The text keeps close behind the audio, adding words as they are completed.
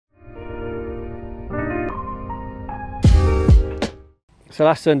So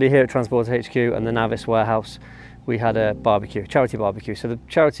last Sunday here at Transporter HQ and the Navis warehouse, we had a barbecue, charity barbecue. So the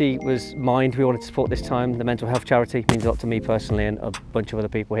charity was Mind, we wanted to support this time. The mental health charity means a lot to me personally and a bunch of other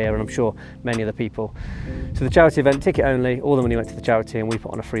people here, and I'm sure many other people. So the charity event, ticket only, all the money went to the charity, and we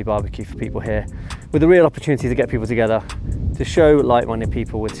put on a free barbecue for people here with a real opportunity to get people together, to show like-minded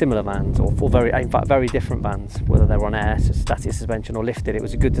people with similar vans or in fact very different vans, whether they're on air, so static suspension or lifted. It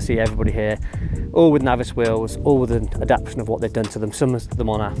was good to see everybody here, all with Navis wheels, all with an adaptation of what they've done to them. Some of them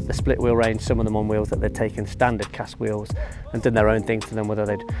on the split wheel range, some of them on wheels that they'd taken standard cast wheels and done their own thing to them, whether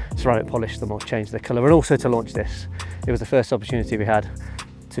they'd ceramic polish them or change their colour. And also to launch this, it was the first opportunity we had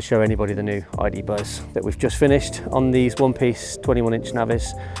to show anybody the new ID Buzz that we've just finished on these one-piece 21-inch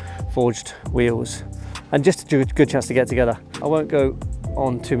Navis forged wheels, and just a good chance to get together. I won't go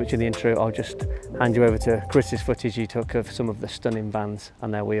on too much in the intro, I'll just hand you over to Chris's footage he took of some of the stunning vans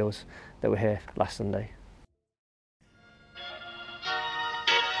and their wheels that were here last Sunday.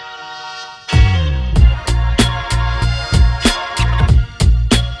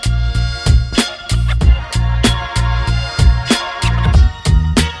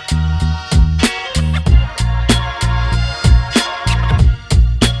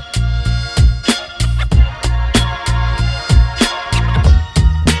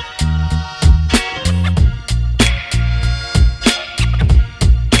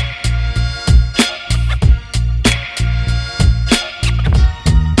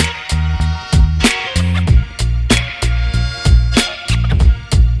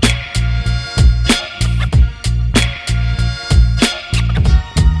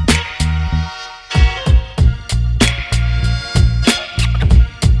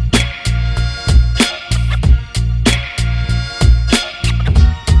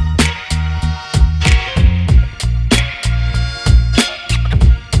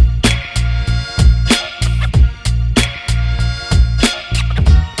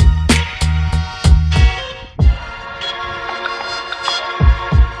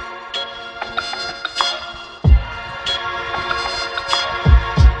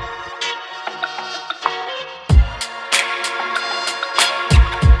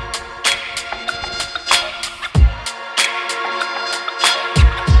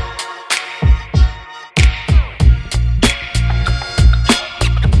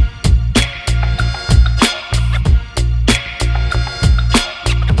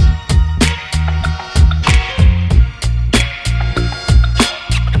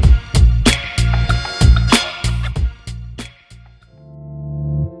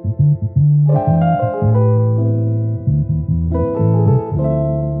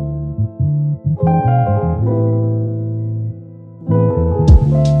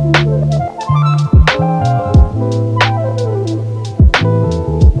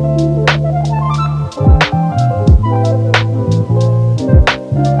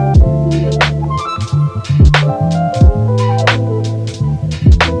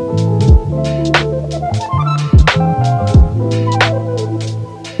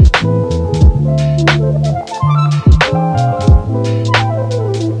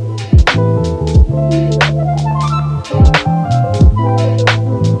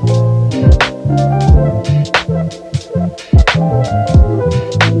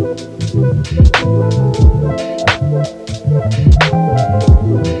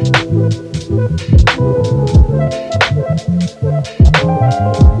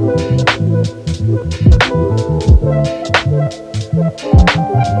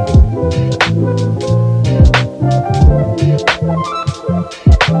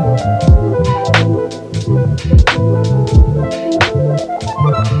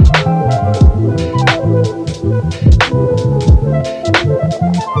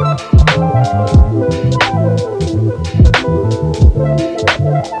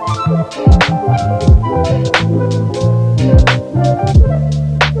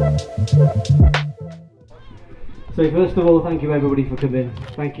 So first of all, thank you everybody for coming.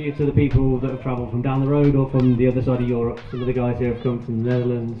 Thank you to the people that have travelled from down the road or from the other side of Europe. Some of the guys here have come from the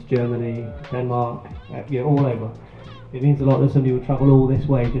Netherlands, Germany, Denmark, all over. It means a lot that somebody would travel all this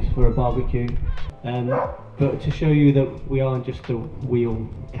way just for a barbecue. But to show you that we aren't just a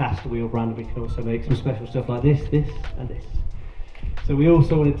cast wheel brand, we can also make some special stuff like this, and this. So we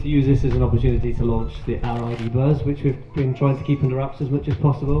also wanted to use this as an opportunity to launch the AiR ID Buzz, which we've been trying to keep under wraps as much as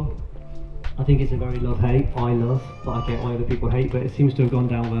possible. I think it's a very love-hate. I love, but I get why other people hate, but it seems to have gone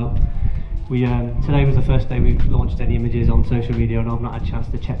down well. Today was the first day we've launched any images on social media, and I've not had a chance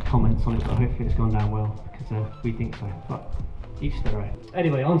to check comments on it, but hopefully it's gone down well, because we think so, but each to their own.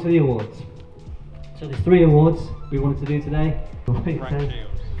 Anyway, on to the awards. So there's 3 awards we wanted to do today.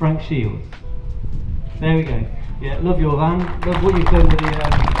 Frank Shields. There we go. Yeah, love your van. Love what you've done with the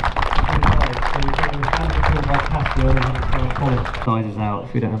inside. So we've taken the standard built by Casio and had polished sizes out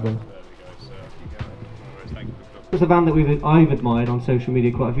if we don't have them. It's a van that I've admired on social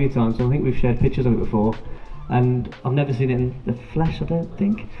media quite a few times, and I think we've shared pictures of it before. And I've never seen it in the flesh, I don't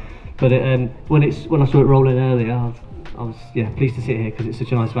think. But when I saw it rolling earlier, I was pleased to see it here because it's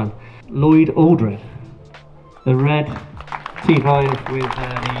such a nice van. Lloyd Aldred, the red T5 with the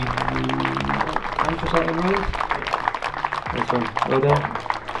anthracite wheels. This one, well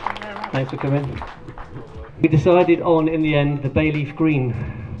done. Thanks for coming. We decided on, in the end, the bay leaf green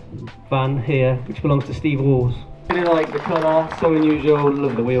van here, which belongs to Steve Walls. Really like the colour, so unusual.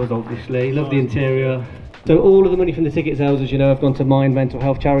 Love the wheels, obviously. Love the interior. So all of the money from the ticket sales, as you know, have gone to Mind Mental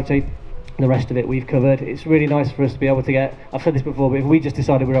Health Charity. The rest of it we've covered. It's really nice for us to be able to get, I've said this before, but if we just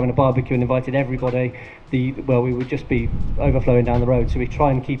decided we were having a barbecue and invited everybody, we would just be overflowing down the road. So we try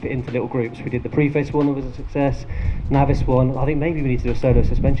and keep it into little groups. We did the pre-face one that was a success, Navis one. I think maybe we need to do a Solow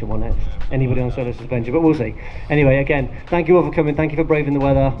suspension one next. Anybody on Solow suspension, but we'll see. Anyway, again, thank you all for coming. Thank you for braving the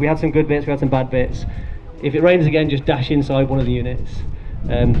weather. We had some good bits, we had some bad bits. If it rains again, just dash inside one of the units.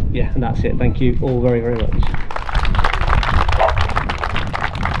 And that's it. Thank you all very, very much.